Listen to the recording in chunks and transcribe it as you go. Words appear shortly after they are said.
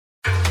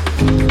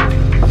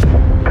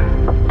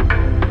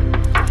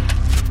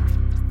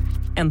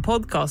En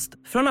podcast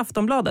från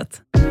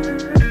Aftonbladet.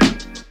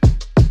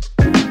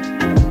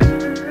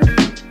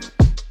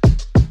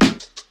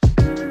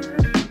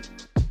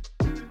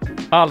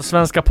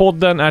 Allsvenska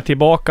podden är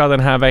tillbaka den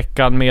här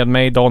veckan med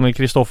mig, Daniel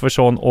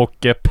Kristoffersson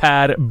och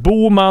Per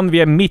Bohman. Vi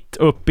är mitt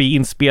uppe i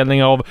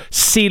inspelningen av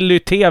Silly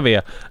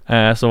TV,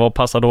 så vad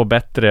passar då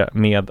bättre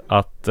med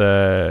att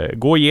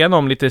gå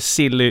igenom lite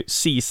Silly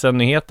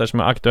Season-nyheter som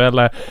är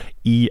aktuella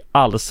i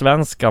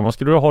Allsvenska. Vad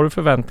skulle du ha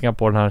förväntningar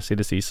på den här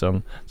Silly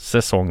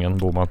Season-säsongen,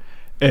 Bohman?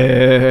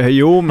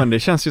 Jo, men det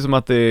känns ju som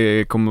att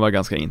det kommer vara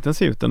ganska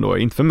intensivt ändå.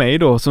 Inte för mig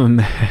då,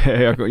 som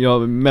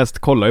jag mest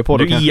kollar ju på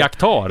det. Du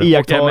iakttar och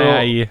är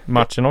med i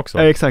matchen också.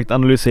 Exakt,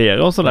 analyserar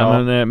och sådär.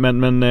 Ja.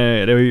 Men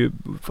det har ju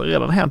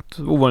redan hänt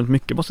ovanligt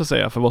mycket, måste jag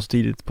säga, för att vara så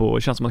tidigt på.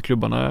 Det känns som att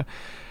klubbarna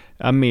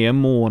är mer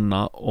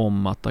måna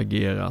om att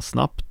agera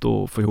snabbt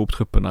och få ihop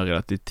trupperna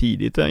relativt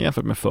tidigt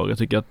jämfört med förr. Jag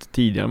tycker att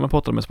tidigare när man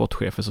pratade med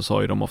sportchefer så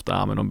sa ju de ofta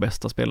att de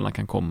bästa spelarna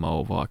kan komma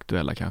och vara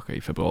aktuella kanske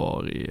i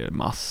februari,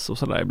 mars och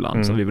sådär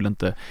ibland. Så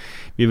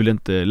vi vill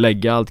inte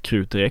lägga allt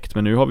krut direkt,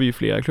 men nu har vi ju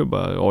flera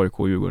klubbar, AIK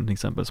och Djurgården till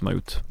exempel, som har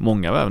gjort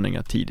många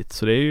värvningar tidigt.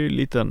 Så det är ju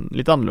lite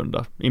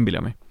annorlunda, inbillar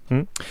jag mig.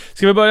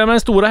 Ska vi börja med den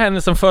stora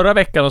händelsen förra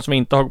veckan som vi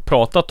inte har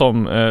pratat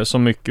om så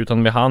mycket,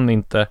 utan vi hann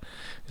inte.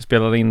 Vi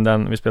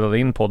spelade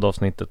in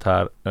poddavsnittet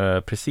här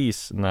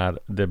precis när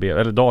det blev,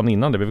 eller dagen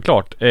innan det blev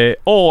klart.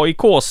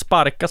 AIK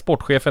sparkar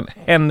sportchefen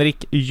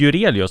Henrik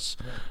Jurelius.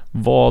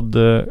 Vad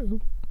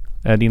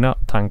är dina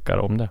tankar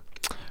om det?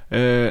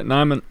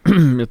 Nej, men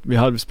vi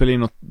hade spelat in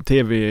något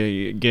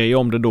tv-grej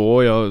om det då,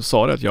 och jag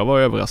sa det att jag var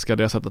överraskad.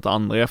 Jag har sett att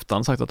andra i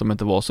efterhand sagt att de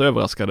inte var så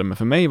överraskade, men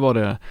för mig var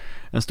det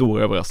en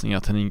stor överraskning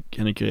att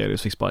Henrik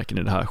Jurelius fick sparken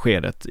i det här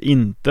skedet.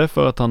 Inte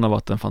för att han har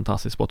varit en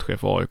fantastisk sportchef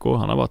för AIK.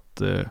 Han har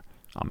varit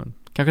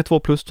kanske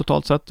 2+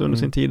 totalt sett under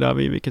sin tid där,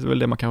 vilket är väl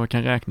det man kanske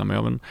kan räkna med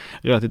av en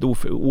relativt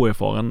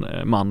oerfaren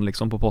man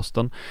liksom på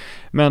posten.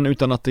 Men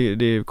utan att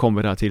det kom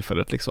vid det här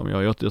tillfället liksom.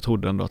 Jag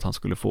trodde ändå att han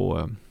skulle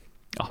få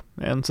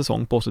en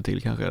säsong på sig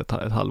till, kanske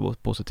ett halvår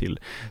på sig till.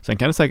 Sen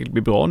kan det säkert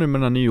bli bra nu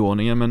med den här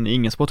nyordningen, men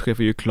ingen sportchef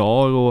är ju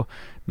klar, och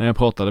när jag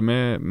pratade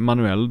med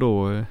Manuel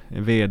då,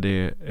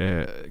 vd,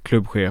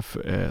 klubbchef,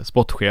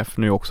 sportchef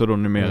nu också då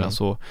numera,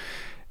 så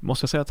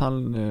måste jag säga att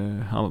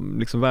han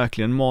liksom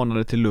verkligen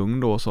manade till lugn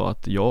då, så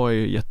att jag är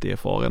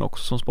jätteerfaren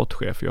också som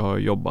sportchef. Jag har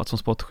jobbat som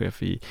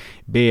sportchef i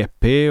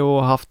BP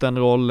och haft den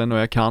rollen, och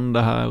jag kan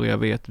det här och jag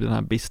vet den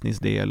här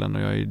businessdelen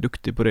och jag är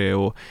duktig på det,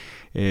 och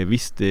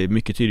visst,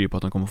 mycket tyder ju på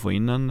att de kommer få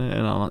in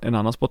en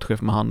annan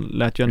sportchef, men han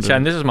lät ju ändå... Det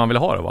kändes som han ville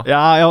ha det, va?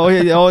 Ja,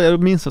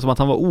 jag minns det som att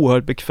han var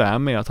oerhört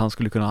bekväm med att han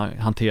skulle kunna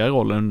hantera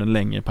rollen under en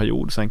längre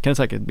period. Sen kan det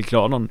säkert bli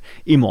klar någon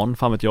imorgon,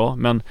 fan vet jag,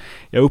 men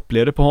jag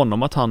upplevde på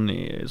honom att han,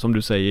 som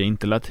du säger,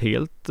 inte lät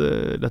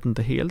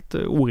inte helt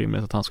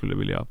orimligt att han skulle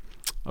vilja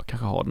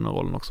kanske ha den här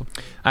rollen också.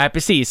 Nej,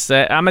 precis.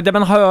 Men det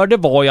man hörde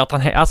var ju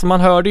att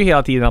man hörde ju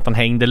hela tiden att han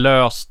hängde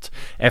löst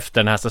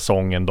efter den här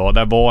säsongen då.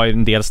 Det var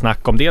en del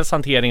snack om dels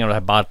hanteringen av det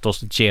här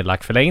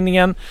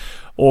Bartosz-Cielak-förlängningen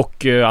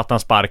och att han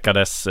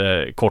sparkades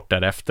kort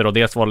därefter, och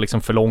dels var det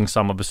liksom för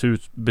långsamma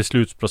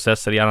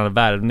beslutsprocesser gällande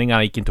värvningar.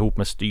 Han gick inte ihop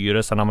med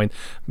styrelsen, han var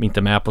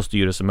inte med på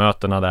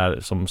styrelsemötena där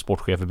som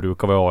sportchefer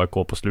brukar vara i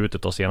AIK på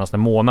slutet de senaste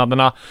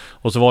månaderna.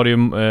 Och så var det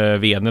ju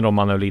vdn då,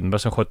 Oliver Berg,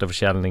 som skötte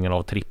försäljningen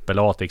av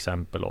AAA till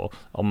exempel, och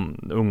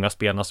om unga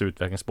spelarnas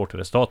utveckling,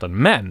 sportresultaten.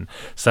 Men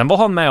sen var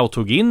han med och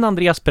tog in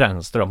Andreas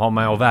Brännström, han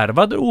var med och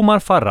värvade Omar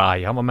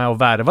Faraj, han var med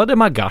och värvade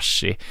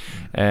Magashi.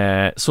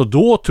 Så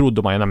då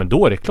trodde man ju, nej men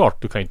då är det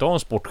klart, du kan inte ha en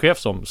sportchef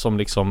som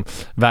liksom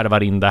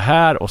värvar in det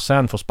här och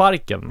sen får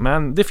sparken.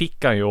 Men det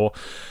fick han ju,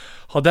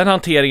 och den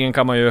hanteringen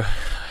kan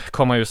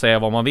man ju säga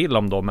vad man vill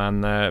om då,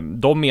 men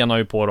de menar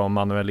ju på dem,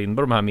 Manuel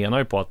Lindberg, de här menar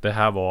ju på att det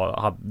här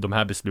de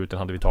här besluten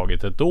hade vi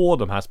tagit då,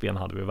 de här spelen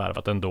hade vi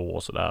värvat ändå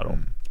och sådär.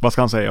 Vad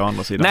ska han säga å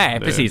andra sidan? Nej,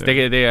 precis,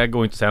 det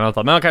går inte att säga något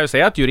annat. Men man kan ju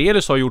säga att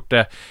Jurelius har gjort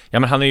det, ja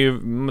men han är ju,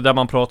 där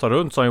man pratar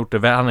runt så har han gjort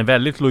det, han är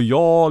väldigt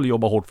lojal,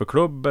 jobbar hårt för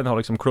klubben, har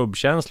liksom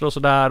klubbkänsla och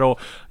sådar, och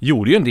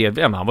gjorde ju en del,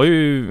 ja, men han var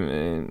ju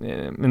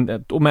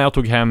och med och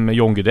tog hem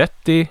John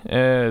Guidetti,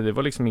 det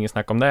var liksom ingen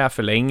snack om det,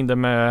 förlängde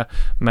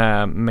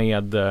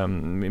med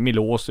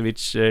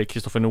Milosevic,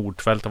 Kristoffer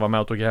Nordfeldt var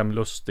med och tog hem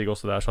Lustig och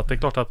sådär, så att det är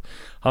klart att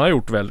han har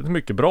gjort väldigt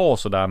mycket bra och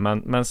sådär,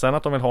 men sen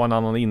att de vill ha en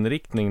annan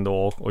inriktning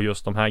då och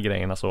just de här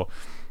grejerna, så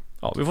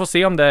ja, vi får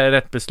se om det är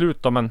rätt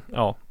beslut då, men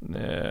ja,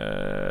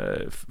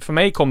 för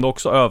mig kom det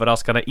också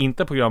överraskande,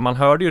 inte på grund av, man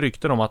hörde ju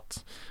rykten om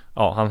att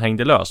han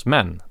hängde lös,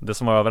 men det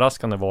som var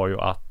överraskande var ju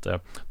att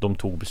de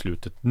tog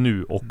beslutet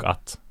nu och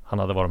att han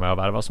hade varit med och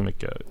värva så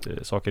mycket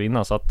saker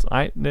innan, så att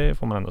nej, det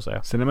får man ändå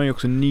säga. Sen är man ju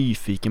också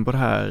nyfiken på det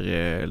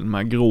här, de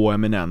här grå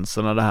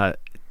eminenserna, det här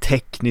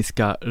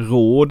tekniska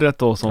rådet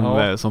då,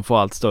 som får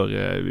allt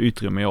större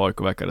utrymme i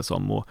AIK, verkar det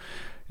som, och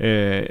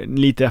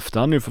lite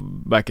efter nu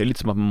verkar det lite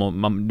som att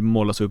man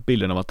målas upp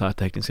bilden av att det här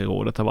tekniska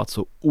rådet har varit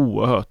så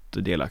oerhört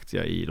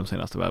delaktiga i de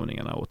senaste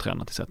värvningarna och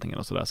tränartillsättningarna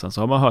och sådär. Sen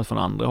så har man hört från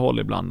andra håll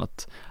ibland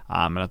att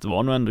det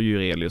var nog ändå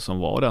Jurelius som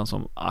var den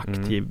som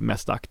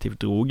mest aktivt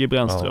drog i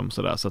Brännström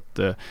sådär, så att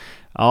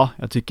Ja,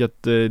 jag tycker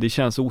att det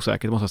känns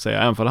osäkert måste jag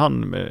säga. Även för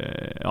han,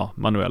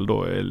 Manuel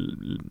då,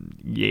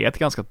 ger ett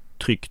ganska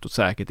tryggt och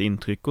säkert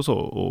intryck och så.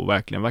 Och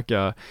verkligen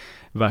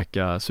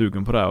verkar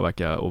sugen på det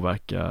och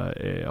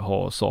verkar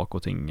ha saker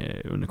och ting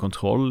under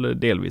kontroll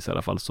delvis i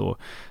alla fall.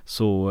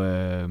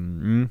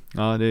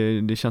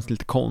 Det känns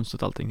lite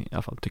konstigt allting i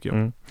alla fall tycker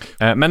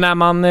jag. Men när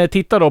man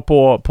tittar då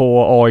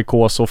på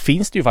AIK så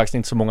finns det ju faktiskt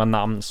inte så många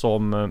namn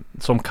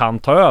som kan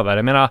ta över.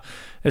 Jag menar,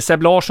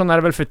 Seb Larsson är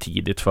det väl för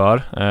tidigt för.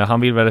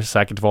 Han vill väl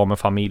säkert vara med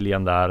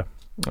familjen där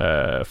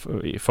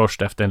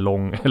först efter en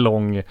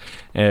lång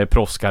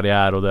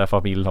proffskarriär och där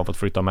familjen har fått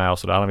flytta med och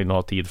sådär. Han vill nog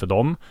ha tid för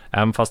dem.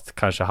 Även fast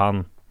kanske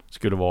han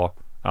skulle vara,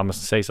 ja men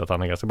sägs att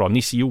han är ganska bra.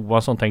 Nisse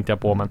Johansson tänkte jag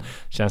på, men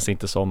känns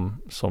inte som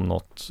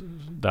något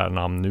där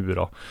namn nu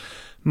då.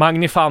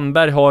 Magni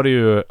Fannberg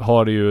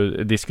har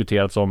ju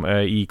diskuterats om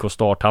IK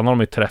Start. Han har de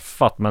ju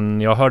träffat,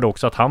 men jag hörde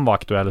också att han var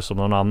aktuell som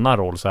någon annan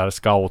roll, så här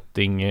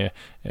scouting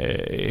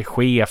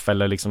chef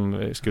eller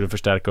liksom skulle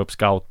förstärka upp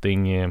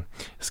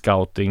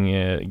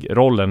scouting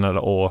rollen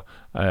och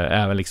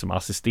även liksom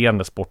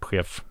assisterande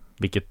sportchef,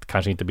 vilket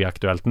kanske inte blir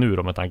aktuellt nu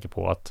då med tanke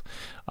på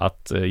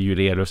att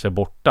Jurelius är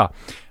borta.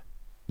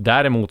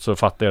 Däremot så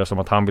fattar jag det som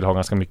att han vill ha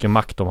ganska mycket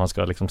makt om han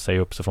ska liksom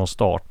säga upp sig från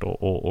start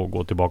och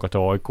gå tillbaka till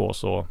AIK,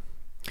 så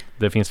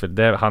det finns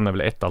väl, han är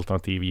väl ett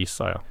alternativ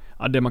gissar jag.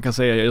 Ja, det man kan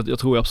säga, jag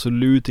tror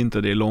absolut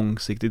inte det är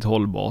långsiktigt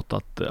hållbart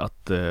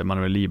att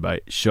Manuel Lindberg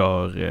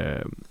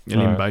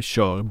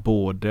kör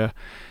både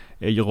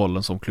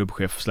rollen som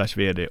klubbchef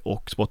 /vd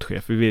och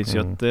sportchef. Vi vet ju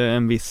att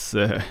en viss,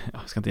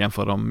 jag ska inte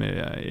jämföra dem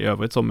i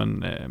övrigt som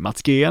en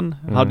Mats Gren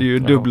hade ju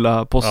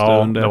dubbla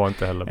poster under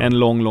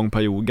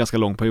en ganska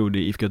lång period i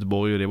IFK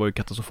Göteborg, och det var ju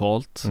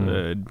katastrofalt.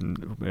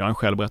 Jag har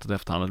själv berättat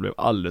efterhand att det blev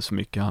alldeles för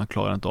mycket, han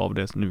klarade inte av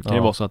det. Nu kan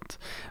det vara så att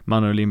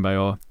Manuel Lindberg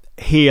har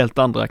helt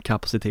andra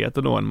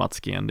kapaciteter då än Mats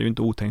Gren. Det är ju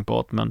inte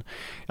otänkbart, men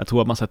jag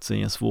tror att man sätter sig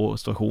i en svår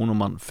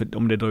situation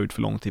om det drar ut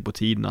för lång tid på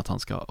tiden att han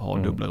ska ha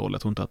dubbla roller.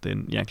 Jag tror inte att det är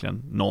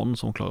egentligen någon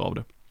som klarar av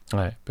det.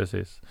 Nej,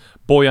 precis.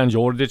 Bojan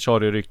Djordjic har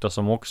det ryktats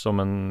om också,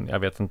 men jag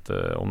vet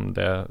inte om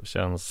det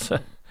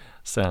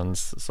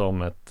känns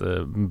som ett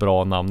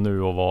bra namn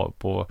nu och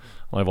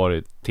han har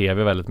varit i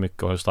tv väldigt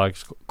mycket och har stark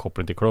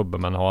koppling till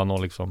klubben, men har han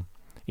någon liksom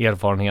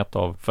erfarenhet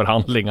av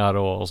förhandlingar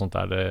och sånt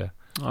där? Det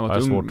han har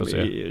varit svårt att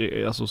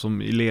se. Alltså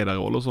som i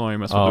ledarroll och så har han ju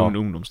mest varit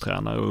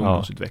ungdomstränare och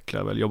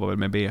ungdomsutvecklare, jobbar väl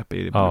med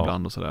BP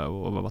ibland och sådär,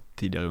 och har varit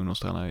tidigare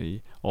ungdomstränare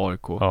i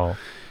AIK.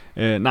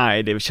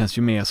 Nej, det känns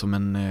ju mer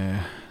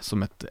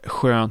som ett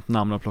skönt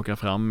namn att plocka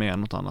fram med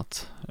något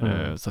annat.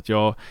 Så att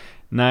jag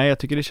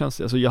tycker det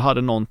känns, alltså jag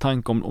hade någon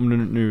tanke om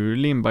nu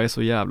Lindberg är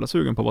så jävla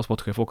sugen på att vara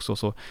sportchef också,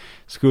 så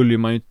skulle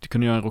man ju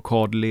kunna göra en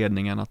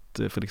rokadledningen att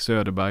Fredrik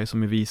Söderberg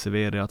som är vice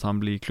vd, att han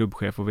blir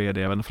klubbchef och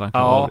vd även för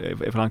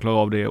han klarar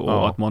av det,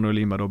 och att Manuel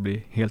Lindberg då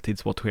blir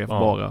heltidssportchef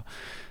bara.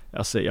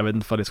 Alltså, jag vet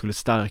inte vad det skulle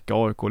stärka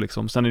AIK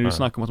liksom. Sen är det ju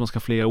snack om att man ska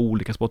ha flera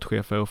olika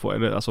sportchefer och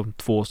alltså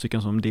 2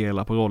 stycken som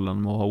delar på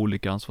rollen och har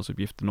olika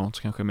ansvarsuppgifter. Någon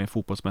som kanske är mer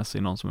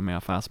fotbollsmässig, någon som är mer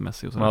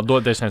affärsmässig och så. Ja, då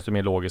det känns det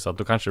mer logiskt att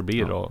då kanske det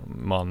blir då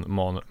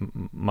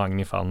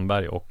Magni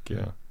Fannberg och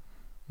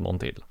någon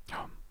till. Ja.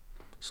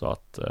 Så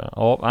att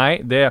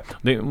det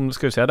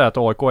ska vi säga det att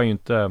AIK är ju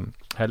inte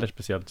heller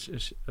speciellt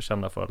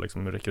kända för att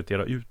liksom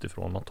rekrytera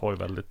utifrån. Man tar ju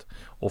väldigt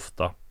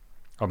ofta,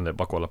 det är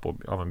bara kolla på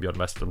Björn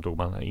Westström tog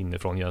man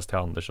inifrån, Jens till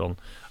Andersson.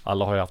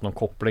 Alla har ju haft någon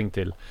koppling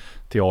till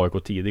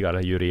AIK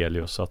tidigare,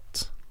 Jurelius, så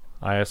att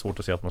det är svårt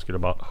att se att man skulle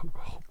bara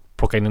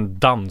plocka in en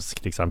dansk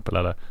till exempel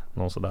eller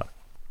någon sådär.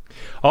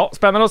 Ja,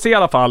 spännande att se i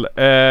alla fall.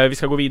 Vi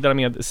ska gå vidare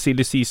med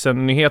silly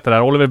season-nyheter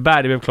här. Oliver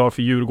Berg blev klar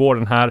för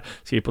Djurgården här.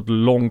 Skriver på ett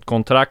långt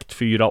kontrakt,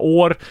 4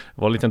 år.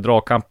 Det var en liten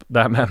dragkamp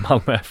där med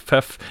Malmö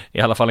FF.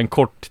 I alla fall en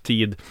kort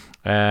tid.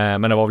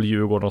 Men det var väl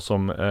Djurgården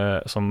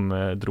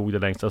som drog det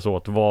längsta så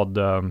åt.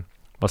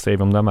 Vad säger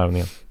vi om den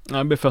värvningen?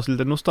 Jag blev först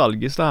lite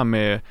nostalgiskt det här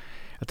med,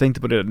 jag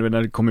tänkte på det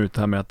när det kom ut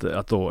här med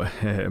att då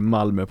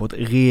Malmö på ett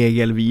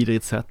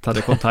regelvidrigt sätt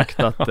hade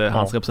kontaktat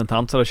hans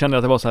representant. Så då kände jag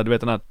att det var så här, du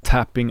vet den här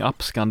tapping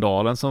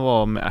up-skandalen som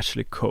var med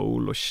Ashley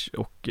Cole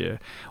och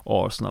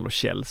Arsenal och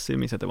Chelsea. Jag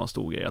minns att det var en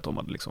stor grej att de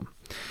hade liksom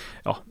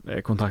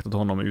kontaktat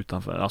honom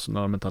utanför, alltså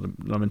när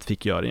de inte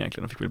fick göra det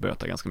egentligen. De fick väl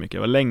böta ganska mycket. Det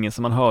var länge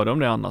sedan man hörde om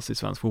det annars i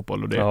svensk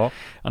fotboll, och det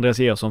Andreas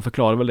Jeahze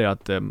förklarade väl det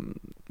att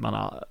man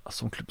har,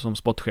 som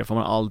sportchef har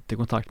man alltid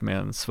kontakt med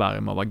en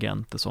svärm av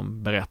agenter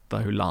som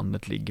berättar hur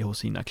landet ligger hos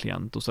sina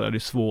klienter, och så är det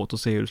svårt att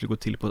se hur det skulle gå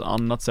till på ett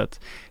annat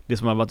sätt. Det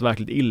som har varit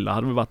verkligt illa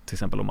hade väl varit till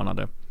exempel om man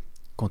hade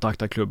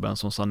kontaktat klubben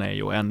som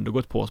Sané och ändå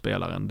gått på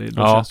spelaren.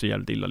 Då känns det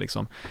jävligt illa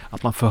liksom.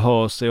 Att man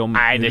förhör sig om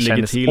hur det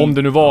ligger till. Om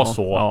det nu var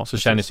så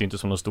kändes det ju inte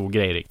som någon stor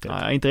grej riktigt.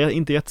 Nej,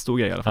 inte jättestor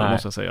grej i alla fall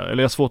måste jag säga.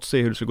 Eller jag har svårt att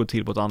se hur det skulle gå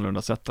till på ett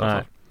annorlunda sätt i alla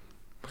fall.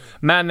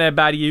 Men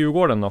Berg i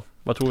Djurgården då?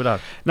 Vad tror du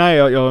där? Nej,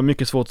 jag har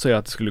mycket svårt att säga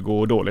att det skulle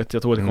gå dåligt.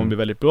 Jag tror att det kommer bli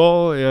väldigt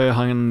bra.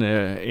 Han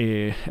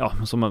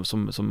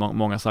är, som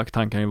många sagt,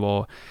 han kan ju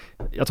vara,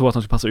 jag tror att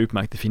han skulle passa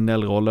utmärkt i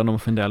Findell-rollen om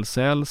Findell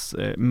säljs.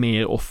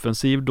 Mer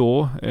offensiv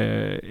då.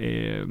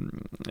 Är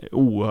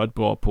oerhört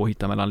bra på att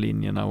hitta mellan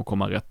linjerna och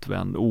komma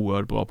rättvänd.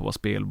 Oerhört bra på att vara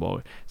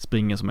spelbar.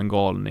 Springer som en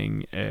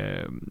galning.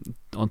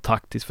 en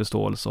taktisk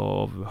förståelse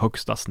av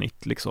högsta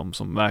snitt liksom,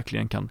 som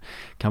verkligen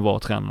kan vara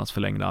tränarnas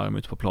förlängda arm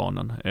ute på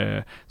planen.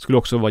 Skulle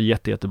också vara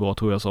jättebra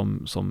tror jag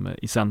som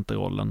i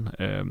centerrollen,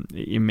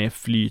 i mer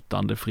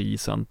flytande fri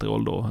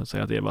centerroll då,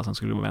 säga att Edvardsen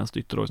skulle vara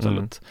vänsterytter då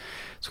istället.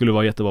 Skulle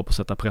vara jättebra på att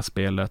sätta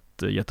pressspelet,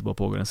 jättebra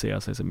på att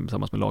organisera sig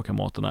tillsammans med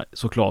lagkamraterna.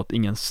 Såklart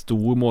ingen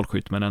stor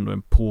målskytt, men ändå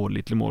en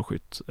pålitlig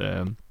målskytt.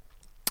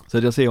 Så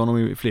jag ser honom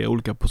i flera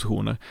olika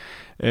positioner.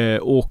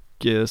 Och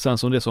sen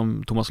som det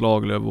som Thomas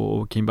Lagerlöf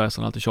och Kim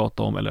Bergstrand alltid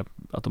tjatar om, eller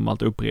att de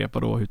alltid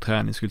upprepar då, hur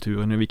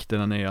träningskulturen, hur viktig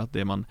den är, att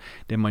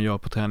det man gör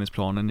på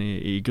träningsplanen är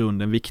i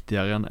grunden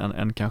viktigare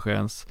än kanske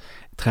ens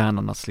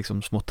tränarnas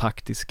liksom små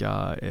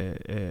taktiska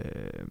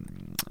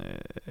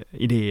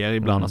idéer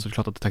ibland. Alltså det är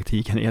klart att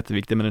taktiken är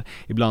jätteviktig, men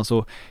ibland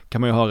så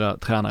kan man ju höra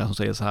tränare som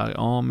säger så här: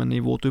 ja men i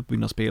vårt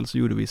uppbyggnadsspel så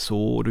gjorde vi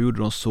så, och då gjorde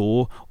de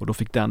så, och då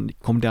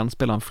kom den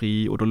spelaren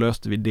fri, och då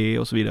löste vi det,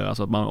 och så vidare.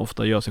 Alltså att man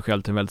ofta gör sig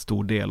själv till en väldigt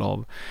stor del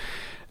av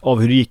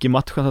hur det gick i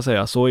matchen, så att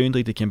säga. Så är ju inte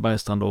riktigt Kim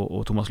Bergstrand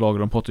och Thomas Lager,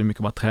 de pratar ju mycket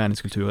om att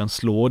träningskulturen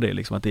slår det,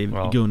 liksom, att det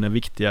är i grunden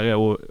viktigare.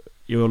 Och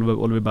i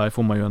Oliver Berg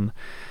får man ju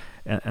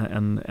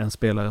en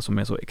spelare som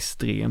är så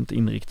extremt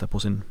inriktad på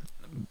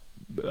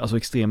alltså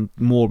extremt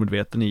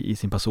målmedveten i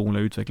sin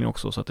personliga utveckling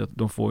också, så att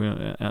de får ju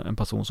en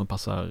person som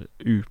passar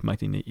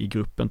utmärkt in i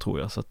gruppen, tror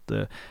jag. Så att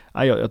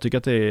jag tycker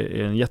att det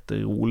är en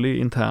jätterolig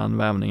intern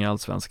värvning i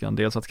Allsvenskan.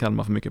 Dels att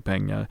Kalmar för mycket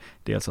pengar,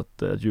 dels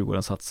att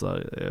Djurgården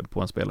satsar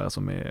på en spelare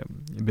som är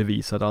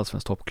bevisad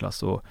allsvensk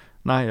toppklass, och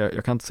nej,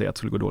 jag kan inte säga att det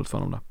skulle gå dåligt för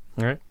honom där.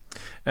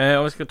 Nej.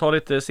 Om vi ska ta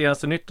lite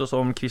senaste nytt då,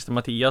 som Christer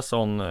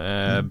Mattiasson,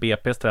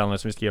 BP's tränare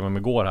som vi skrev om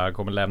igår här,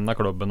 kommer lämna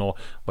klubben, och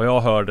vad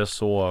jag hörde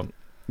så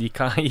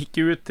gick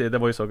ut, det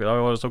var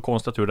ju så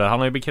konstigt tur där. Han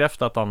har ju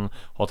bekräftat att han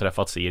har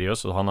träffat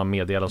Sirius, och han har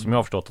meddelat, som jag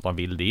har förstått, att han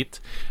vill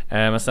dit.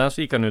 Men sen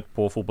så gick han ut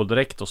på Fotboll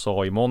Direkt och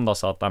sa i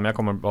måndags att jag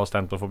kommer ha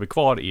stämt att få bli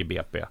kvar i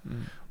BP.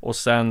 Och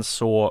sen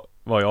så,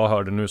 vad jag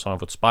hörde nu, så har han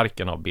fått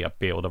sparken av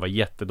BP, och det var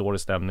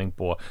jättedålig stämning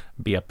på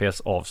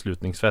BP's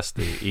avslutningsfest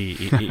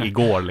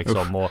igår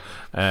liksom. Och,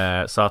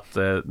 så att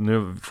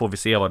nu får vi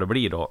se vad det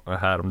blir då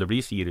här, om det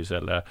blir Sirius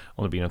eller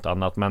om det blir något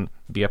annat. Men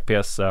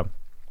BP's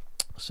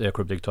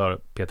klubbdirektör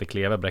Peter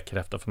Kleve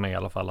bekräftar för mig i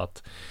alla fall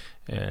att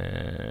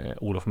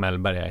Olof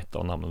Mellberg är ett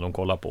av namnen de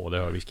kollar på, och det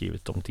har vi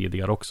skrivit om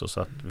tidigare också,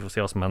 så att vi får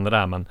se vad som händer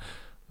där. Men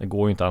det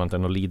går ju inte annat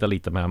än att lida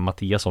lite med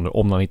Mattiasson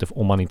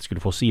om man inte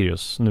skulle få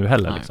Sirius nu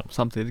heller. Nej, liksom.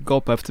 Samtidigt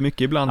gapa efter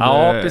mycket ibland.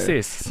 Ja,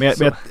 precis. Men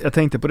jag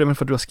tänkte på det, men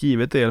för att du har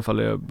skrivit det i alla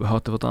fall, jag har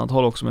hört det på ett annat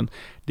håll också, men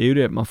det är ju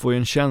det, man får ju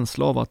en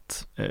känsla av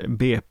att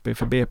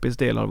för BP:s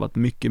del har det varit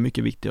mycket,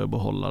 mycket viktigare att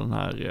behålla den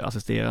här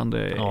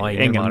assisterande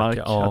Engelmark.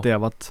 Att det har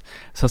varit,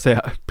 så att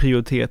säga,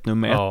 prioritet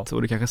nummer 1,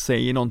 och det kanske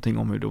säger någonting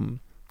om hur de,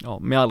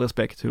 med all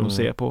respekt, hur de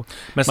ser på.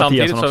 Men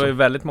samtidigt så är det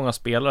väldigt många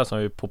spelare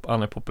som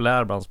han är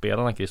populär bland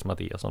spelarna, Chris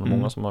Mattiasson, och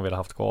många som har velat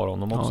haft kvar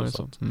honom också.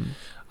 Så att,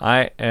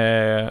 nej,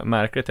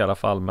 märkligt i alla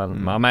fall.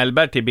 Men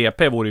Mellberg till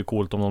BP vore ju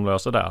coolt om de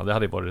löser det. Det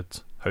hade ju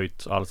varit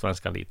höjt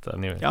Allsvenskan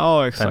lite.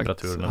 Ja,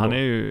 exakt. Han är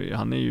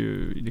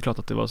ju, det är klart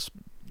att det var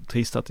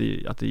trist att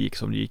det gick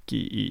som det gick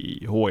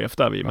i HF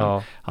där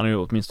men han har ju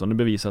åtminstone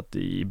bevisat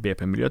i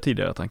BP-miljö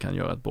tidigare att han kan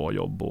göra ett bra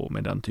jobb, och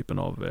med den typen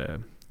av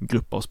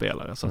grupp av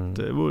spelare, så att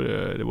det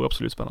vore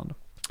absolut spännande.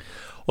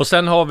 Och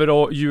sen har vi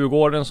då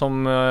Djurgården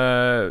som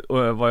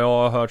vad jag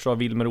har hört så har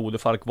Wilmer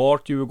Odefalk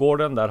varit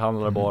Djurgården. Där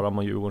handlar det bara om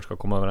att Djurgården ska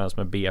komma överens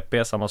med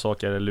BP. Samma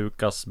sak är det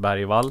Lukas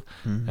Bergvall,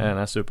 den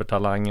här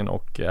supertalangen,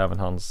 och även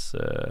hans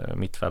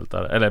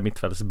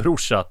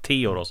mittfältsbrorsa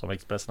Theo då, som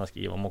Expressen har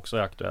skrivit om, också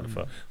är aktuell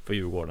för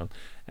Djurgården.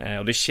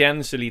 Och det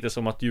känns ju lite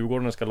som att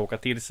Djurgården ska locka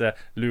till sig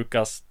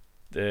Lukas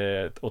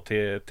och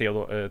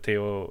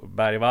Theo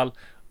Bergvall,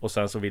 och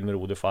sen så Wilmer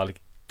Odefalk.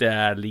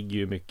 Där ligger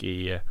ju mycket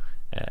i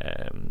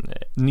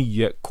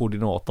nya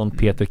koordinatorn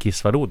Peter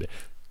Kisvarodi.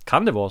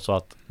 Kan det vara så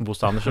att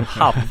Bosse Andersson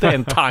hade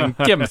en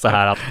tanke med så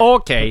här att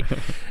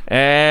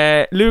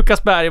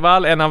Lukas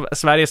Bergvall, en av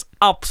Sveriges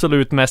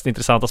absolut mest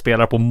intressanta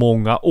spelare på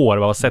många år.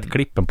 Jag har sett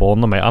klippen på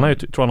honom. Han har ju,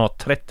 tror han har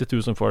 30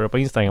 000 följare på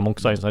Instagram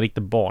också, en sån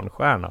riktig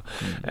barnstjärna.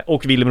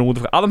 Och Wilmer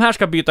Odefalk, de här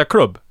ska byta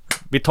klubb.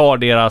 Vi tar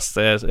deras,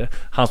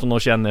 han som de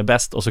känner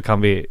bäst, och så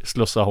kan vi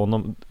slussa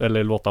honom,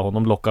 eller låta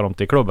honom locka dem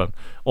till klubben.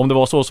 Om det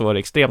var så var det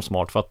extremt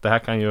smart, för att det här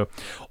kan ju,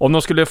 om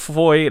de skulle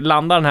få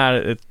landa den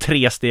här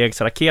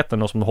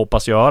 3-stegsraketen som de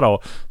hoppas göra,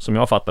 och som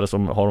jag fattade så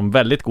har de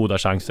väldigt goda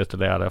chanser till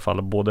det i alla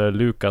fall. Både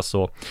Lukas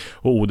och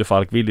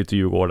Odefalk vill ju till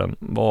Djurgården.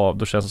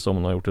 Då känns det som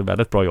att de har gjort ett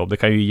väldigt bra jobb. Det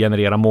kan ju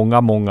generera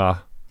många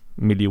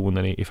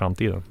miljoner i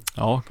framtiden.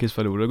 Ja,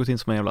 Kisvarodi har gått in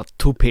som en jävla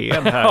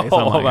torped här i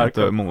sammanhanget.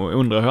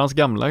 Undrar hur hans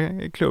gamla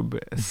klubb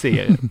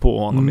ser på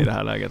honom i det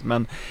här läget.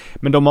 Men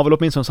de har väl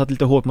åtminstone satt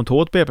lite hårt mot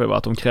hårt BP, va?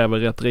 Att de kräver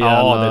rätt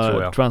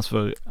rejäla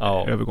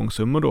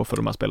transfer-övergångssummor då för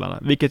de här spelarna.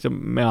 Vilket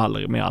med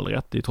all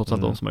rätt, det är trots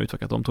allt de som har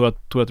utvecklat dem. Tror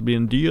att det blir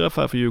en dyr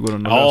affär för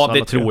Djurgården? Ja,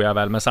 det tror jag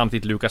väl. Men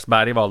samtidigt Lukas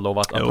Bergvall då,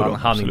 att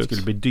han inte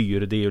skulle bli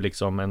dyr. Det är ju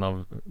liksom en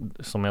av,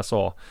 som jag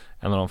sa,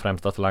 en av de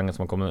främsta talangen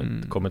som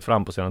har kommit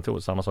fram på senaste år.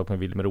 Samma sak med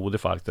Wilmer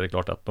Odefalk. Det är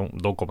klart att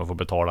de kommer få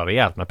betala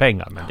rejält med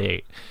pengar, men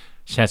det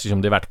känns ju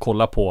som det är värt att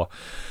kolla på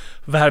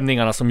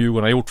värvningarna som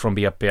Djurgården har gjort från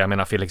BP. Jag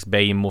menar Felix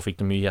Beijmo fick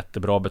de ju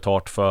jättebra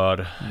betalt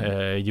för.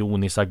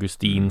 Jonis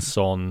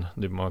Augustinsson.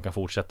 Man kan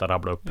fortsätta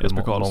rabbla upp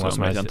många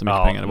som helst. Inte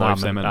mycket pengar det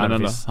var men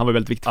han var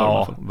väldigt viktig för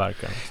dem.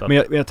 Verkligen.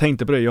 Men jag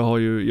tänkte på det,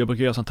 jag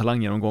brukar göra sån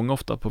talanggenomgång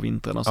ofta på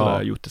vintern och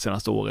sådär, gjort de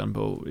senaste åren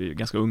på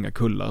ganska unga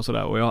kullar och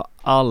sådär, och jag har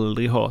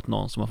aldrig hört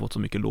någon som har fått så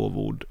mycket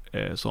lovord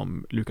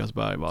som Lukas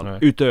Bergvall,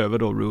 utöver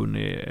då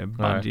Rooney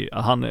Budgie.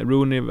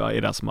 Rooney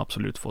är den som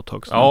absolut fått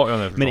högst.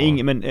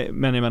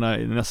 Men jag menar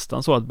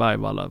nästan så att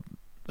Bergvall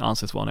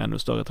anses vara en ännu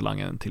större talang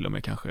än till och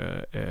med kanske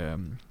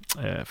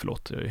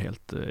förlåt, jag är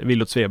helt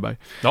Willot Sveberg.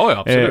 Ja,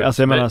 absolut.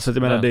 Alltså jag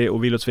menar det,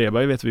 och Willot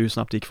Sveberg vet vi hur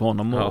snabbt det gick för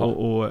honom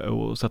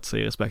och sätta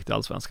sig i respekt i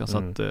Allsvenskan, så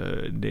att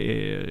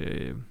det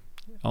är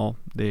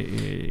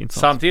intressant.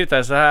 Samtidigt är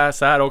det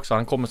så här också,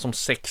 han kommer som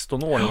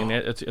 16-åring.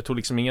 Jag tror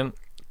liksom ingen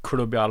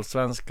klubb i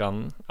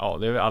Allsvenskan,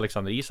 det är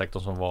Alexander Isak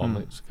som var,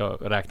 ska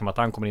räkna med att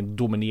han kommer in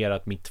dominera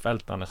ett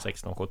mittfält när han är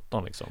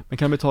 16-17 liksom. Men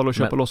kan vi betala och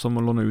köpa loss dem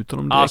och låna ut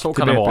honom direkt? Ja, så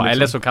kan det vara, liksom.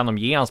 Eller så kan de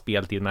ge han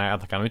speltid, men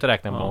jag kan ju inte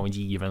räkna med någon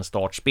given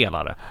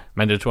startspelare,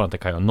 men det tror jag inte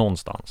kan göra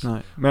någonstans.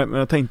 Nej. Men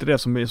jag tänkte det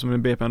som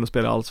en BP ändå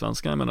spelar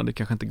Allsvenskan, jag menar det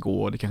kanske inte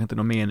går, det kanske inte är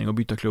någon mening att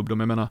byta klubb, jag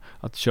menar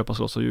att köpa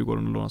loss av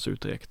Djurgården och lånas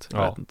ut direkt.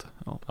 Jag vet inte.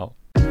 Ja.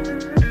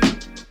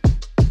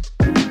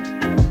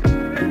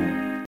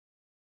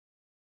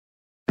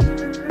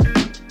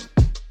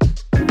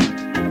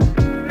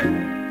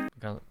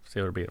 Se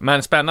hur det blir.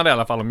 Men spännande i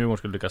alla fall om Djurgården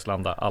skulle lyckas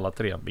landa alla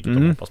tre, vilket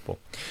de hoppas på.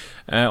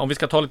 Om vi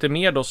ska ta lite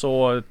mer då,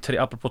 så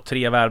apropå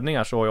 3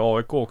 värvningar, så har ju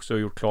AIK också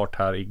gjort klart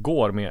här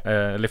igår med,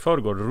 eller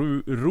förrgår,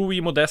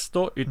 Rui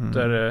Modesto,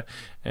 ytter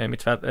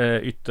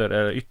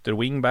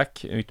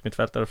wingback,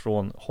 yttermittfältare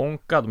från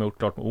Honka. De har gjort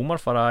klart med Omar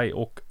Faraj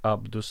och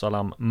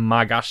Abdusalam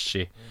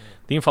Magashi.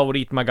 Din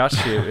favorit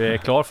Magashi är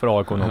klar för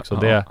AIK också.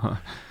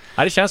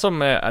 Det känns som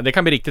det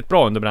kan bli riktigt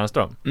bra under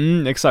Brännström.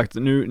 Exakt.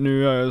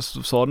 Nu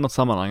sa det något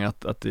sammanhang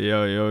att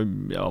jag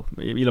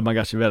gillar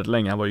Magashi väldigt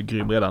länge. Han var ju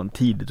grym redan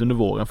tidigt under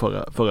våren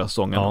förra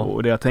säsongen.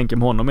 Och det jag tänker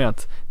med honom är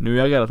att nu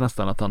är jag rädd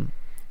nästan att han...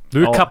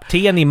 Du är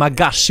kapten i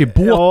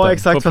Magashi-båten. Ja,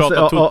 exakt. För att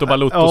prata Toto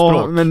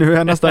Balutto-språk. Men nu är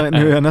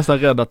jag nästan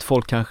rädd att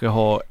folk kanske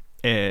har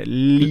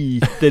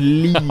lite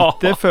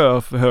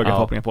för höga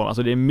förhoppningar på honom.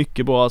 Alltså det är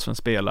mycket bra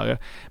allsvensk spelare,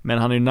 men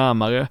han är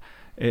närmare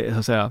så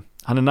att säga,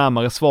 han är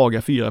närmare svaga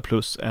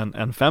 4+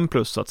 än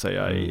 5+ så att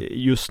säga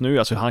just nu.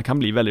 Alltså han kan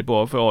bli väldigt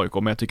bra för AIK,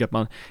 men jag tycker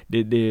att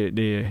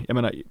jag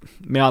menar,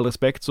 med all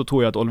respekt så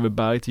tror jag att Oliver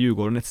Berg till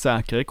Djurgården är ett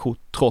säkrare kort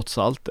trots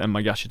allt än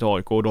Magashi till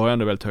AIK, och då har jag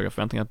ändå väldigt höga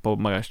förväntningar på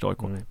Magashi till AIK.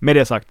 Med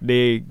det sagt,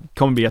 det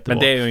kommer bli jättebra. Men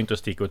det är ju inte att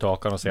sticka ut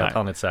hakan och säga att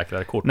han är ett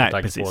säkrare kort med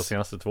tanke på de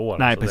senaste 2 åren.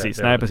 Nej,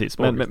 precis.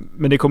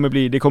 Men det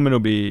kommer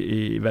nog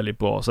bli väldigt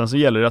bra. Sen så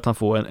gäller det att han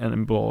får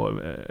en bra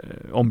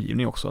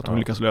omgivning också, att han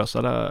lyckas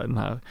lösa den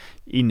här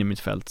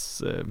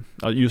innermittfälts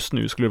just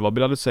nu skulle det vara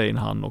Bilal Hussein,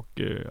 han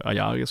och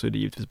Jeahze, så är det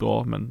givetvis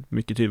bra, men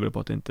mycket tyder på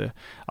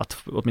att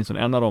åtminstone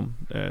en av de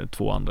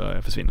 2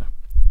 andra försvinner.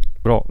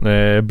 Bra.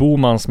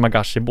 Bohmans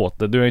Magashi-båt.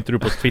 Du är inte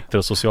på Twitter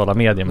och sociala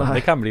medier, men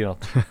det kan bli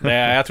något.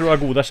 Jag tror jag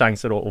har goda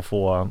chanser då att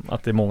få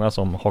att det är många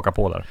som hakar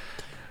på där.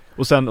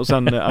 Och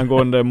sen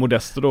angående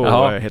Modesto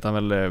då heter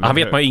han väl... Han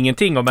vet man ju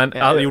ingenting om, men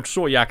han har gjort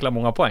så jäkla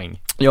många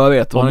poäng. Jag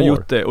vet, han har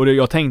gjort det. Och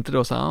jag tänkte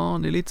då så här,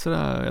 det är lite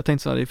sådär, jag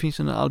tänkte så här, det finns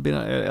en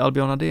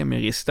Albion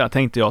Ademi-risk där,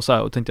 tänkte jag så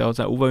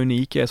här, vad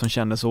unik är som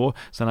känner så.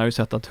 Sen har jag ju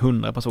sett att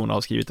 100 personer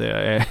har skrivit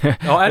det.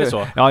 Ja, är det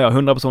så? Ja,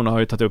 100 personer har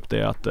ju tagit upp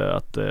det, att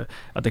det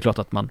är klart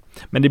att man...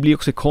 Men det blir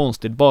också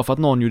konstigt, bara för att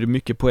någon gjorde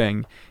mycket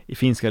poäng i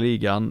finska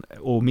ligan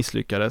och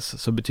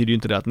misslyckades, så betyder ju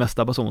inte det att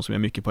nästa person som gör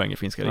mycket poäng i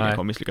finska ligan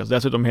kommer misslyckas.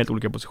 Dessutom helt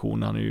olika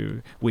positioner, han är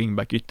ju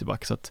wingback,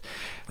 ytterback, så att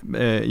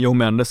Joe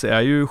Mendes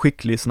är ju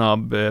skicklig,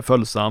 snabb,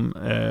 följsam,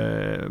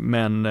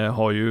 men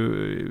har ju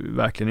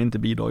verkligen inte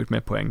bidragit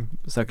med poäng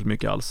särskilt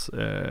mycket alls.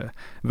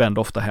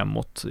 Vänder ofta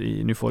hemåt.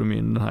 Nu får de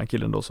in den här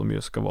killen då som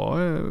ju ska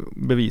vara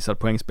bevisad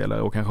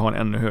poängspelare och kanske ha en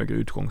ännu högre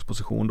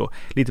utgångsposition då.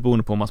 Lite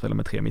beroende på om man spelar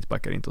med 3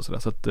 mittbackar inte och sådär.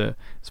 Så att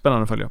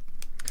spännande att följa.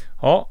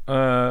 Ja,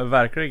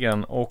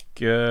 verkligen.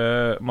 Och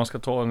man ska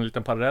ta en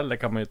liten parallell, där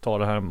kan man ju ta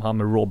det här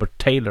med Robert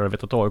Taylor. Jag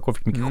vet att AIK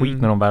fick mycket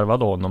skit när de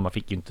värvade honom. Man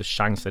fick ju inte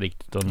chanser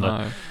riktigt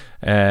under.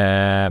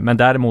 Men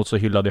däremot så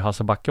hyllade ju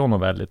Hasse Backe honom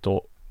väldigt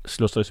och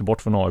slussades ju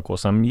bort från AIK.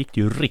 Sen gick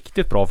det ju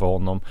riktigt bra för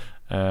honom.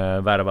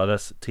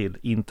 Värvades till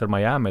Inter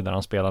Miami där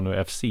han spelar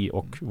nu FC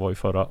och var ju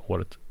förra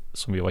året,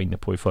 som vi var inne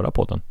på i förra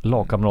podden,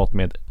 lagkamrat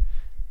med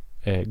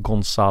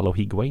Gonzalo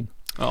Higuain.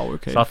 Ja,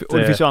 okej. Och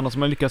det finns ju andra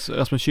som har lyckats,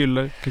 Rasmus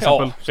Schüller till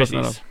exempel. Ja,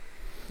 precis.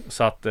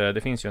 Så att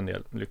det finns ju en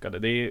del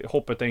lyckade.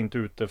 Hoppet är inte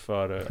ute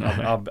för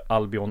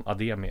Albion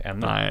Ademi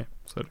ännu. Nej,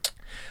 så är det.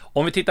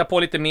 Om vi tittar på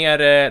lite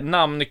mer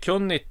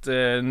namnkunnigt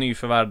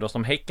nyförvärv då,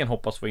 som Häcken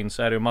hoppas få in,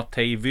 så är det ju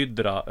Matej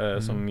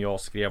Vydra som jag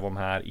skrev om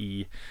här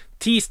i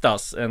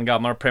tisdags, en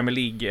gammal Premier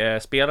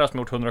League-spelare som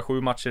gjort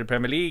 107 matcher i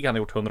Premier League. Han har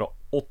gjort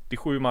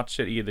 187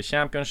 matcher i The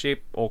Championship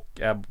och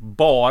är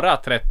bara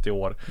 30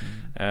 år.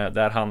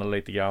 Där handlar det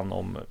lite grann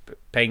om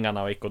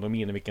pengarna och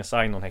ekonomin och vilken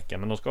sign hon Häcken.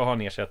 Men de ska ha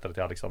en ersättare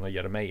till Alexander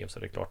Jeremejeff, så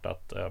det är klart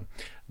att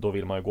då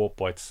vill man ju gå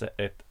på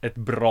ett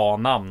bra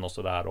namn och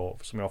sådär.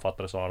 Och som jag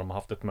fattade så har de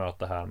haft ett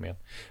möte här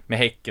med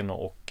Häcken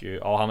och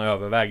ja, han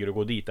överväger att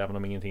gå dit även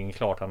om ingenting är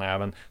klart. Han har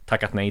även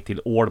tackat nej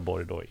till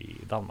Aalborg då i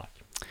Danmark.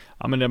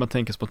 Ja, men det man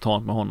tänker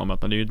spontant med honom,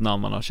 att det är ju ett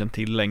namn man har känt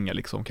till länge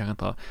liksom, kanske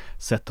inte har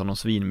sett honom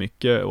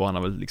svinmycket och han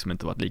har väl liksom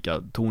inte varit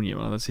lika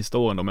tongivande de sista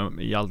åren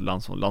då i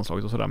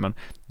landslaget och sådär, men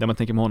det man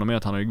tänker med honom är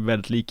att han har ju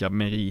väldigt lika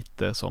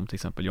meriter som till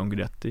exempel John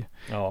Guidetti.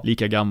 Ja.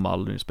 Lika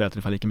gammal, spelat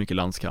ungefär lika mycket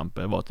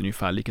landskamper, varit i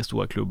ungefär lika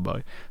stora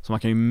klubbar, så man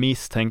kan ju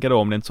misstänka då,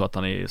 om det är inte så att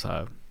han är så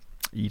här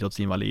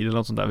idrottsinvalid eller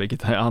något sånt där,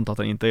 vilket jag antar att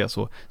han inte är,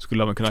 så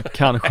skulle man kunna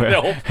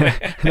kanske nej,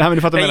 men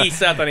du fattar jag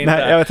gissar att han inte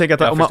är. Jag tänker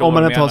att om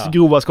man inte har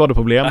grova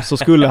skadeproblem så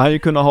skulle han ju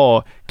kunna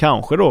ha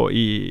kanske då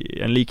i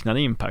en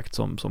liknande impact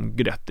som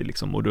Guidetti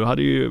liksom, och då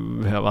hade ju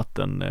varit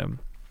en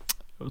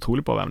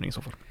otroligt bra värvning i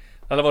så fall.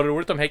 Det hade varit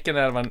roligt om Häcken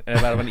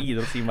värvar en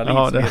idrottsinvalid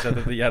som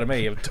ersätter till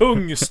Jeremejeff.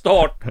 Tung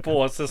start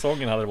på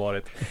säsongen hade det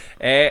varit.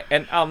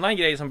 En annan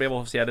grej som blev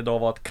officiell idag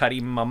var att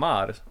Karim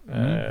Mamar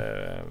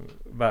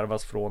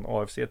värvas från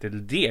AFC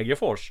till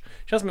Degerfors.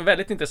 Känns som en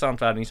väldigt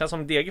intressant värvning. Känns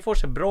som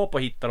Degerfors är bra på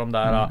att hitta de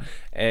där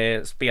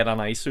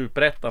spelarna i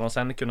Superettan och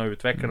sen kunna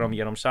utveckla dem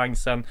genom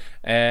chansen.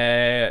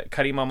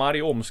 Karim Mamar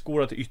är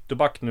omskolad till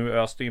ytterback nu,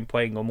 öste in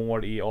poäng och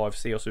mål i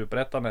AFC och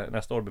Superettan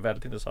nästa år. Blir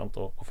väldigt intressant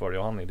att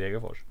följa han i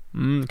Degerfors.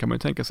 Kan man ju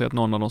tänka sig att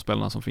någon av de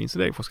spelarna som finns i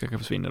Degerfors kanske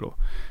försvinner då.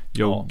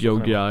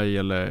 Jogai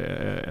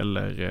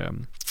eller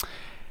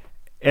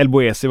El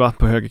Boesi var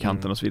på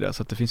högerkanten och så vidare,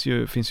 så att det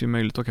finns ju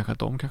möjlighet att kanske att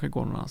de kanske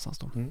går någon annanstans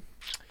då.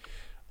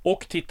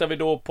 Och tittar vi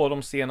då på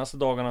de senaste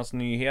dagarnas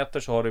nyheter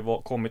så har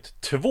det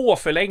kommit 2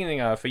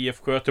 förlängningar för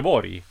IFK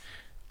Göteborg.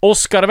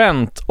 Oskar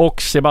Wendt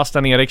och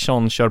Sebastian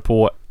Eriksson kör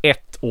på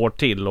 1 år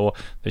till, och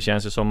det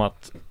känns ju som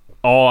att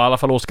i alla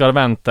fall Oskar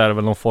Wendt är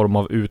väl någon form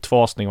av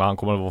utfasning, va? Han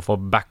kommer att få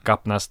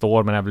backup nästa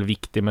år, men är väl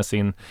viktig med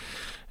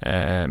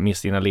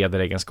sina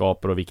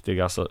ledaregenskaper och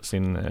viktiga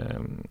sin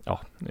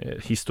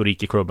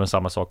historik i klubben.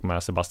 Samma sak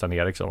med Sebastian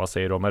Eriksson. Vad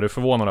säger du? Är du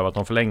förvånad över att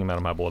de förlänger med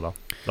de här båda?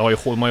 Det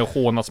har man ju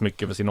hånats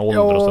mycket för sin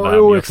ålder och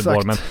sådär i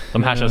Göteborg, men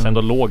de här känns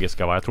ändå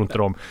logiska, va? Jag tror inte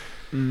de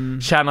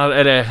tjänar,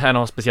 eller är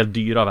någon speciellt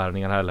dyra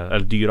värvningar heller,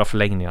 eller dyra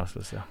förlängningar ska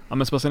jag säga. Ja,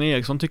 men Sebastian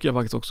Eriksson tycker jag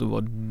faktiskt också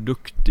var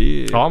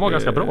duktig. Ja, han var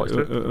ganska bra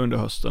under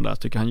hösten där.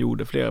 Tycker han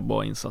gjorde flera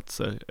bra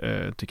insatser.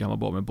 Tycker han var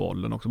bra med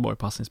bollen, också bra i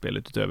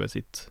passningsspelet utöver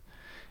sitt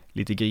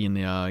lite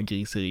griniga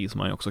griseri som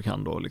man också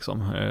kan då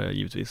liksom,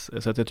 givetvis.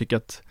 Så att jag tycker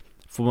att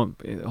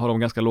har de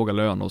ganska låga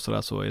löner och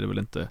sådär, så är det väl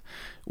inte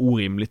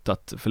orimligt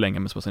att förlänga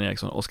med Sebastian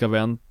Eriksson. Oskar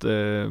Wendt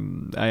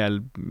är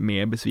jag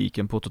mer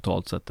besviken på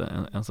totalt sett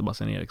än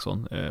Sebastian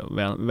Eriksson.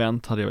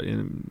 Wendt hade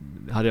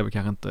jag väl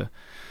kanske inte.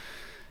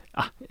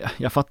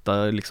 Jag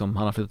fattar liksom,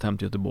 han har flyttat hem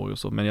till Göteborg och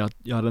så, men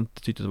jag hade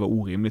inte tyckt att det var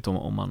orimligt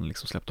om man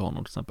liksom släppte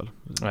honom till exempel.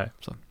 Nej,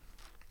 så.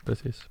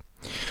 Precis.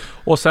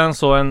 Och sen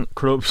så en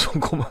klubb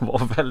som kommer att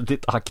vara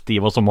väldigt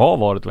aktiv och som har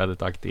varit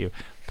väldigt aktiv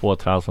på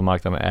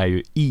transfermarknaden är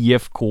ju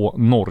IFK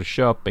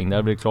Norrköping.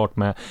 Där blir det klart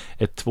med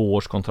ett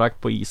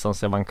 2-årskontrakt på Isan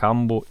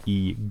Sevankambo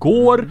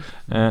igår.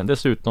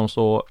 Dessutom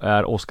så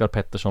är Oskar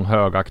Pettersson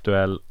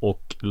högaktuell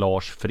och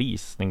Lars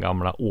Friis, den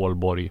gamla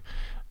Aalborg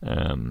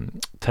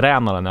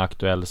tränaren, är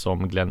aktuell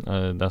som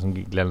den som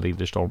Glenn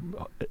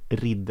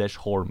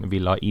Riddersholm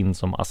vill ha in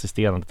som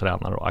assisterande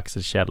tränare, och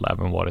Axel Kjell har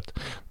även varit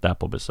där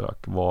på besök.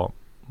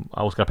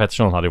 Oskar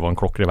Pettersson hade ju varit en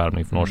klockrig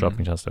värvning för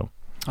Norrköping, känns det.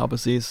 Ja,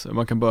 precis.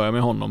 Man kan börja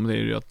med honom. Det är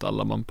ju att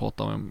alla man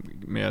pratar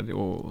med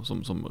och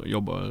som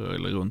jobbar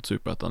eller runt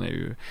Superettan är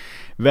ju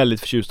väldigt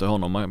förtjusta i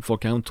honom.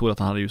 Folk kan tro att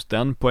han hade just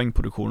den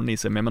poängproduktionen i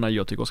sig, men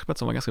jag tycker Oskar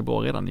Pettersson var ganska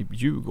bra redan i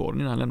Djurgården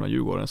innan han lämnade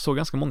Djurgården. Jag såg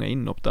ganska många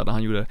inhopp där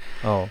han gjorde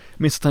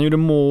minst att han gjorde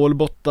mål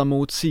borta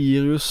mot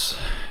Sirius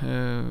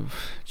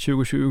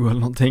 2020 eller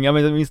någonting.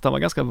 Jag minns att han var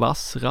ganska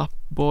vass,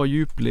 rapp, bra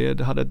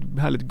djupled, hade ett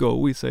härligt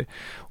go i sig,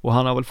 och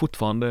han har väl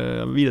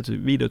fortfarande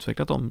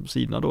vidareutvecklat de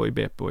sidorna då i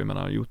BP, och jag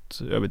menar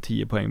gjort över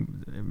 10 poäng,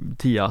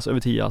 över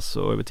 10 ass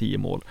och över 10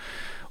 mål,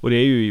 och det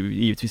är ju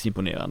givetvis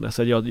imponerande.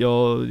 Så det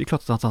är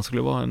klart att han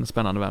skulle vara en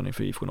spännande värvning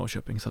för IFK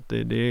Norrköping, så att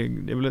det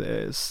är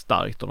väl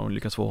starkt om de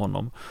lyckas få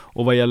honom.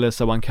 Och vad gäller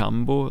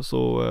Sevankambo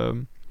så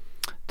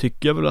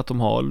tycker jag väl att de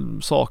har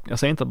jag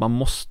säger inte att man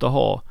måste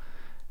ha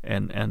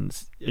en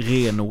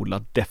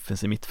renodlad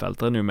defensiv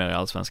mittfältare numera i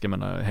Allsvenska. Jag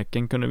menar,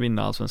 Häcken kunde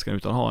vinna Allsvenskan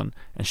utan att ha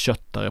en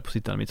köttare på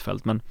sittande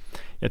mittfält, men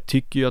jag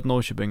tycker ju att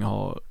Norrköping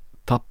har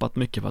tappat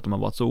mycket för att de har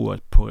varit så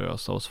oerhört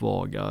porösa och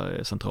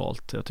svaga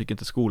centralt. Jag tycker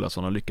inte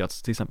Skolason har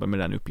lyckats till exempel med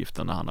den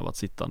uppgiften när han har varit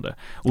sittande.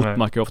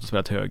 Ortmark har ofta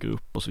spelat högre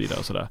upp och så vidare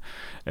och sådär.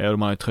 Och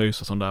man har ju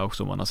Tröjsason där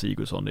också, man har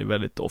Sigurdsson. Det är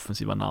väldigt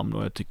offensiva namn,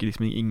 och jag tycker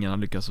liksom ingen har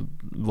lyckats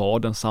vara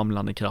den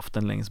samlande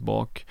kraften längst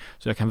bak.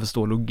 Så jag kan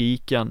förstå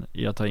logiken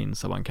i att ta in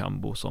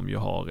Sevankambo, som ju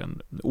har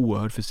en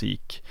oerhörd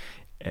fysik,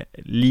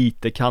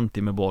 lite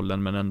kantig med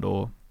bollen men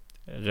ändå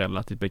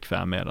relativt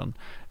bekväm med den,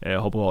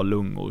 har bra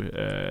lungor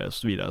och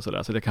så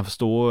vidare. Så jag kan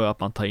förstå att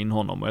man tar in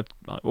honom, och är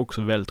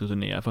också väldigt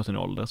rutinerad för sin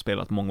ålder,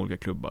 spelat många olika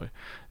klubbar.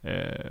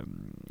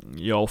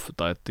 Gör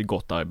ofta ett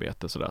gott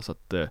arbete så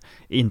att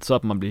inte så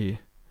att man blir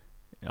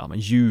man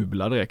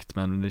jublar direkt,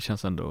 men det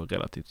känns ändå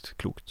relativt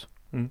klokt.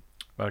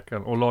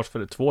 Verkligen. Och Lars, för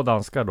det 2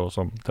 danskar då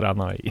som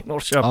tränar i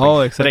Norrköping.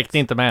 Ja, exakt. Räckte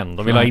inte med en.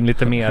 De vill ha in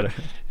lite mer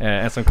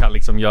en som kan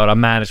liksom göra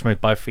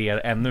management by fear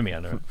ännu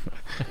mer nu.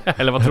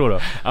 Eller vad tror du?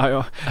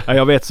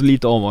 Jag vet så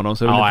lite om honom,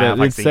 så jag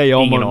vill inte säga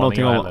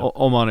någonting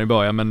om honom i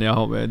början, men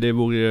det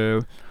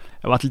vore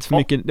det har varit lite för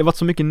mycket, det har varit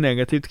så mycket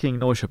negativt kring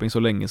Norrköping så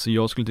länge, så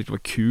jag skulle tycka det var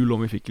kul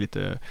om vi fick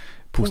lite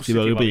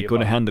positiva rubriker och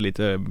det hände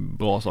lite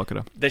bra saker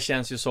där. Det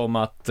känns ju som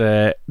att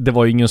det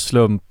var ju ingen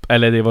slump,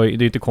 eller det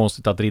är inte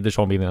konstigt att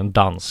Riddersson vinner en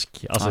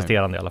dansk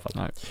assisterande i alla fall.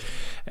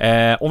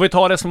 Om vi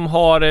tar det som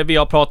vi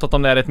har pratat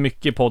om det rätt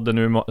mycket i podden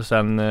nu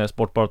sen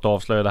Sportbladet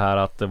avslöjade här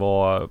att det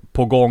var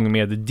på gång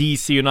med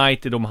DC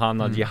United om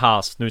han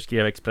Jeahze. Nu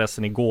skrev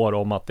Expressen igår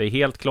om att det är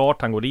helt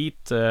klart, han går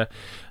dit.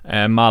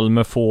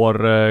 Malmö får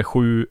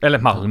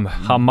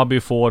Hammarby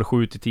får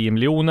 7-10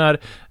 miljoner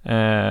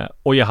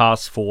och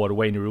Jeahze får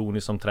Wayne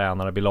Rooney som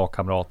tränare, blir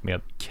lagkamrat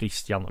med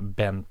Christian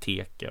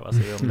Benteke. Vad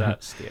säger du om det här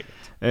steget?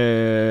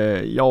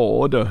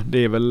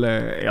 Det är väl,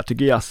 jag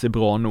tycker Jeahze är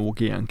bra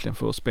nog egentligen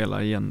för att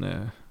spela i en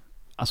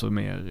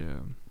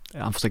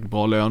han får säkert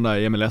bra lön där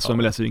i MLS, och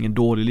MLS är ingen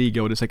dålig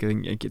liga och det är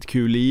säkert ett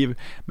kul liv,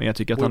 men jag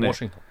tycker att han är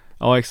Washington.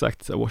 Ja,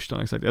 exakt,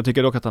 Washington, exakt. Jag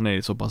tycker dock att han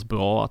är så pass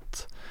bra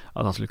att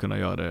han skulle kunna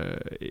göra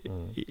det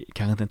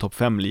kanske inte en topp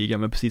 5-liga,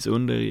 men precis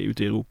under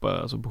ute i Europa,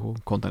 alltså på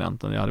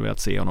kontinenten. Jag hade velat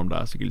se honom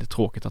där, så det är lite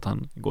tråkigt att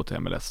han går till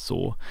MLS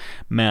så.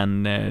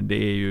 Men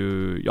det är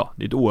ju,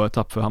 det är ett oerhört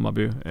tapp för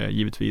Hammarby,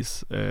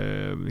 givetvis. Det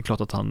är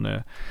klart att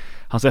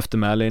hans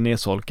eftermäle är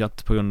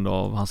nedsolkat på grund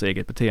av hans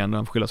eget beteende.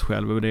 Han får skylla sig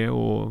själv över det,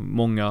 och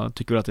många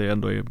tycker att det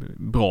ändå är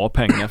bra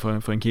pengar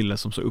för en kille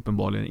som så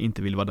uppenbarligen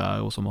inte vill vara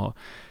där och som har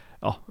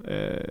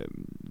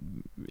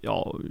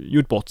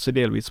gjort bort sig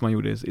delvis som han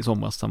gjorde i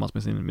somras tillsammans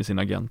med sin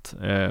agent.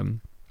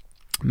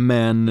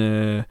 Men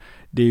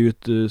det är ju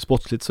ett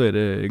sportsligt så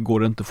går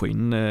det inte att få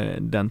in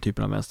den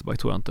typen av vänsterback,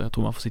 tror jag inte. Jag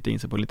tror man får sitta in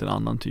sig på en liten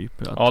annan typ.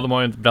 Ja, de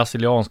har ju ett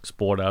brasiliansk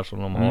spår där som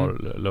de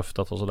har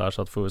luftat och sådär,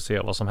 så att får vi se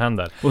vad som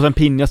händer. Och sen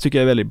Pinjas tycker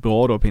jag är väldigt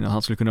bra då.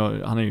 Pinjas,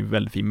 han är ju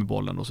väldigt fin med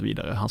bollen och så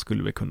vidare. Han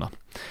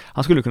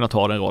skulle kunna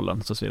ta den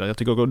rollen så vidare. Jag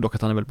tycker dock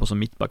att han är väldigt på som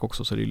mittback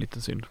också, så det är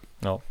lite synd.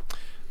 Ja.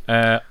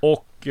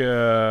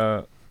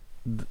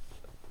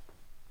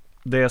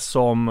 Det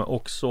som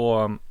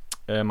också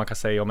man kan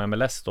säga om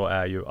MLS då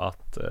är ju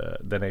att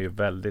den är ju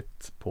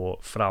väldigt på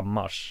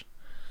frammarsch,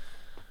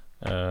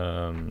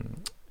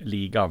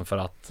 ligan, för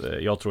att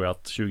jag tror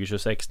att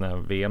 2026 när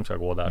VM ska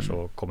gå där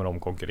så kommer de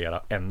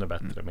konkurrera ännu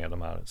bättre med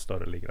de här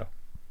större ligorna.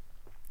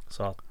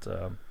 Så att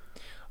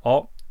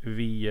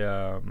vi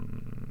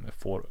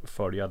får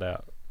följa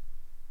det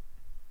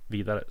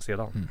vidare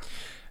sedan.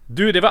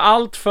 Du, det var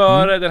allt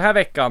för den här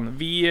veckan.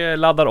 Vi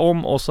laddar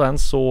om och sen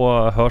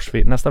så hörs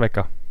vi nästa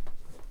vecka.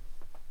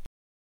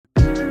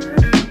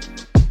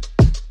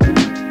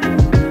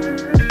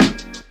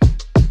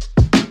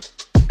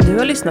 Du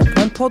har lyssnat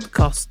på en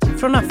podcast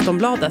från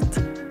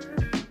Aftonbladet.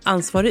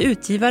 Ansvarig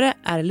utgivare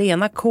är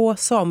Lena K.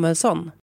 Samuelsson.